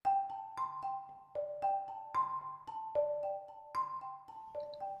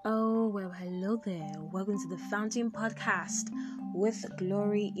Oh, well, hello there. Welcome to the Fountain Podcast with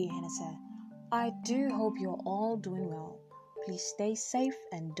Glory Ihenata. I do hope you're all doing well. Please stay safe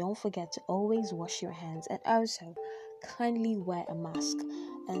and don't forget to always wash your hands and also kindly wear a mask.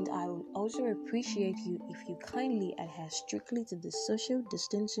 And I would also appreciate you if you kindly adhere strictly to the social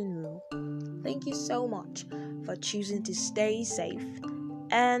distancing rule. Thank you so much for choosing to stay safe.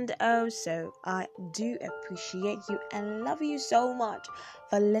 And also, I do appreciate you and love you so much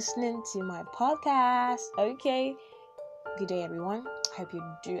for listening to my podcast. Okay, good day, everyone. I hope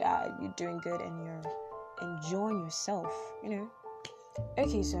you're doing good and you're enjoying yourself.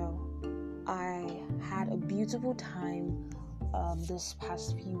 Okay, so I had a beautiful time this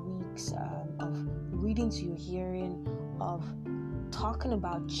past few weeks of reading to your hearing, of talking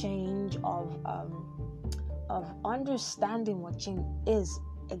about change, of understanding what change is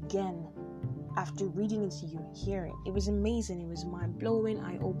again after reading it to your hearing. It was amazing. It was mind-blowing,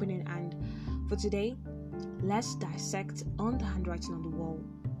 eye-opening. And for today, let's dissect on the handwriting on the wall.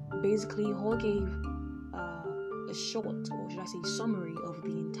 Basically, Hall gave a short, or should I say summary of the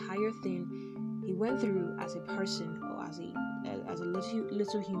entire thing he went through as a person, or as a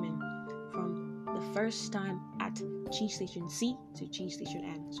little human, from the first time at Chief Station C to Chief Station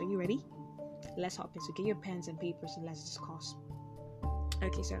N. So you ready? Let's hop in. So get your pens and papers and let's discuss.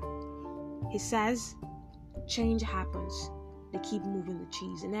 Okay, so he says change happens. They keep moving the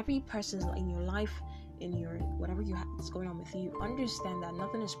cheese. And every person in your life, in your whatever is going on with you, understand that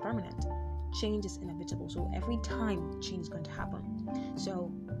nothing is permanent. Change is inevitable. So every time change is going to happen.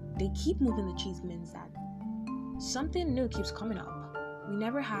 So they keep moving the cheese means that something new keeps coming up. We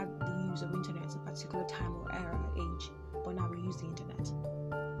never had the use of internet at a particular time or era or age, but now we use the internet.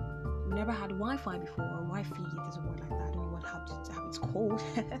 We never had Wi-Fi before, or Wi-Fi, if there's a word like that. I don't know how it's called.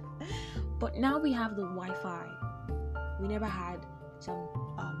 But now we have the Wi-Fi. We never had some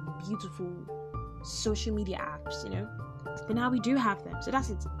beautiful social media apps, But now we do have them. So that's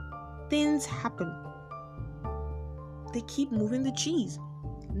it. Things happen. They keep moving the cheese.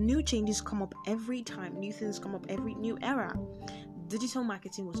 New changes come up every time. New things come up every new era. Digital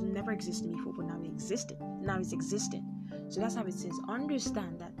marketing was never existing before, but now it existed. Now it's existing. So that's how it says.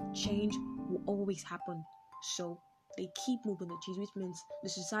 Understand that change will always happen. So they keep moving the cheese, which means the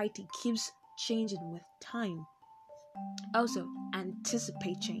society keeps changing with time. Also,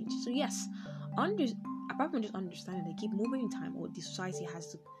 anticipate change. So yes, apart from just understanding they keep moving in time, or the society has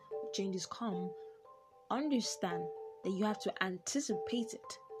to changes come, understand that you have to anticipate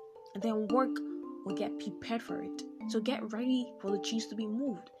it and then work or get prepared for it. So get ready for the cheese to be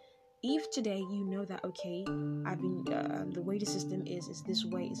moved. If today you know that, okay, I've been the way the system is this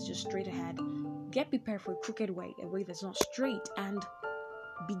way, it's just straight ahead, get prepared for a crooked way, a way that's not straight, and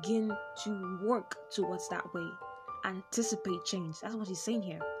begin to work towards that way. Anticipate change. That's what he's saying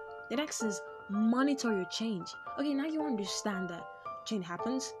here. The next is monitor your change. Okay, now you understand that change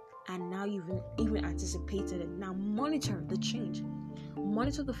happens, and now you've even anticipated it. Now monitor the change.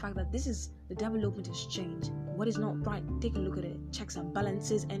 Monitor the fact that the development is change. What is not right, take a look at it. Checks and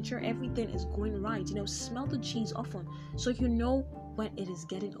balances. Ensure everything is going right. Smell the cheese often, so you know when it is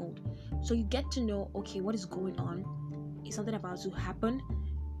getting old. So you get to know, okay, what is going on? Is something about to happen?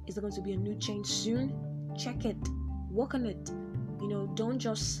 Is there going to be a new change soon? Check it. Work on it. Don't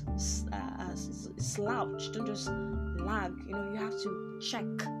just slouch. Don't just lag. You have to check,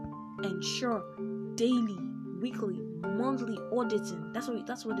 ensure, daily, weekly, monthly auditing. That's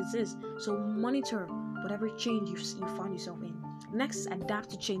what it is. So monitor whatever change you find yourself in. Next is adapt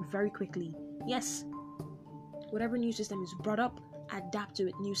to change very quickly. Yes, whatever new system is brought up, adapt to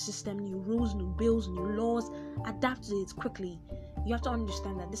it. New system, new rules, new bills, new laws. Adapt to it quickly. You have to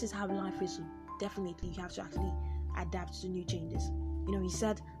understand that this is how life is. So definitely, you have to actually adapt to new changes. He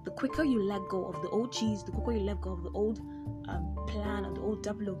said the quicker you let go of the old cheese, the quicker you let go of the old plan or the old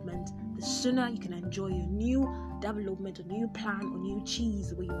development, the sooner you can enjoy your new development or new plan or new cheese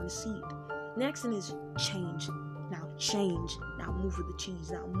the way you want to see it. Next thing is change. Now change. Now move with the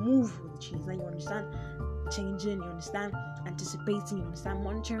cheese. Now move with the cheese. Now you understand changing, you understand anticipating, you understand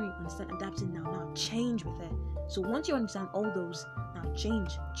monitoring, you understand adapting. Now change with it. So once you understand all those, now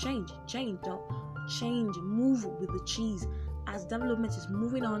change. Don't change, move with the cheese. As development is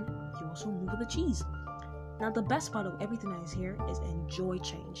moving on, you also move with the cheese. Now the best part of everything that is here is enjoy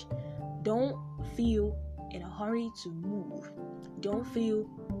change. Don't feel in a hurry to move. Don't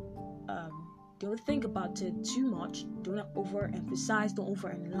think about it too much. Do not overemphasize, don't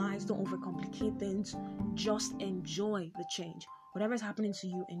overanalyze, don't overcomplicate things. Just enjoy the change. Whatever is happening to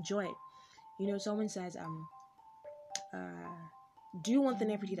you, enjoy it. Someone says, do one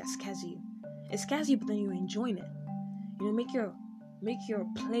thing every day that scares you. It scares you, but then you're enjoying it. Make your make your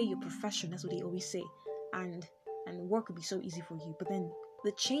play your profession. That's what they always say. And work will be so easy for you. But then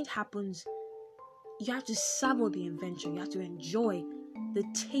the change happens. You have to savor the adventure. You have to enjoy the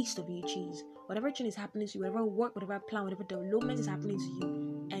taste of new cheese. Whatever change is happening to you, whatever work, whatever plan, whatever development is happening to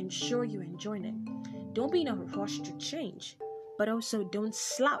you, ensure you're enjoying it. Don't be in a rush to change, but also don't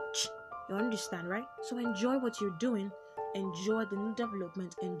slouch. You understand, right? So enjoy what you're doing. Enjoy the new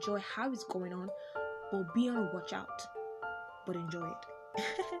development. Enjoy how it's going on. But be on watch out. But enjoy it.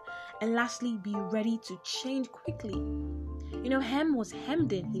 And lastly, be ready to change quickly. You know, Hem was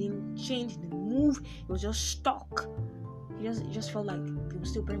hemmed in. He didn't change, he didn't move. He was just stuck. He just felt like he will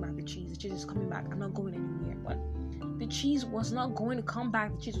still bring back the cheese. The cheese is coming back. I'm not going anywhere. But the cheese was not going to come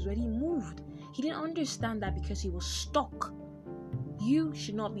back. The cheese was already moved. He didn't understand that because he was stuck. You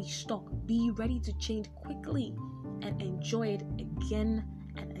should not be stuck. Be ready to change quickly and enjoy it again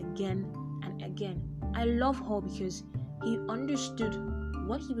and again and again. I love Hall because he understood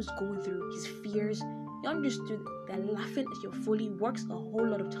what he was going through, his fears. He understood that laughing at your folly works a whole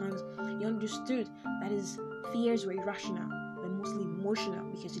lot of times. He understood that his fears were irrational, but mostly emotional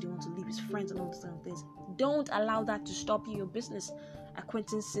because he didn't want to leave his friends and all those kind of things. Don't allow that to stop you. Your business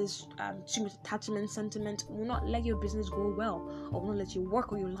acquaintances, too much attachment, sentiment will not let your business grow well, or will not let your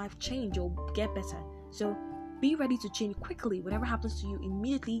work or your life change or get better. So be ready to change quickly. Whatever happens to you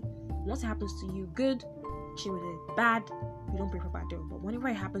immediately, once it happens to you, good, change with it. Bad, you don't pray for bad though. But whenever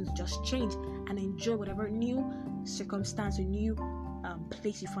it happens, just change and enjoy whatever new circumstance or new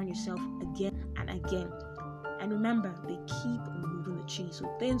place you find yourself again and again. And remember, they keep moving the cheese,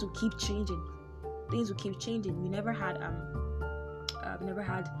 so things will keep changing. Things will keep changing. We never had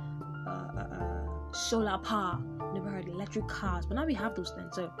solar power, never had electric cars, but now we have those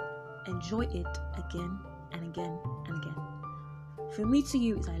things. So enjoy it again and again and again. From me to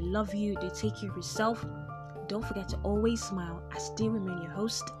you is I love you. Do take care of yourself. Don't forget to always smile. I still remain your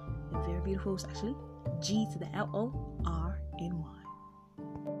host, a very beautiful host actually, G to the LORNY.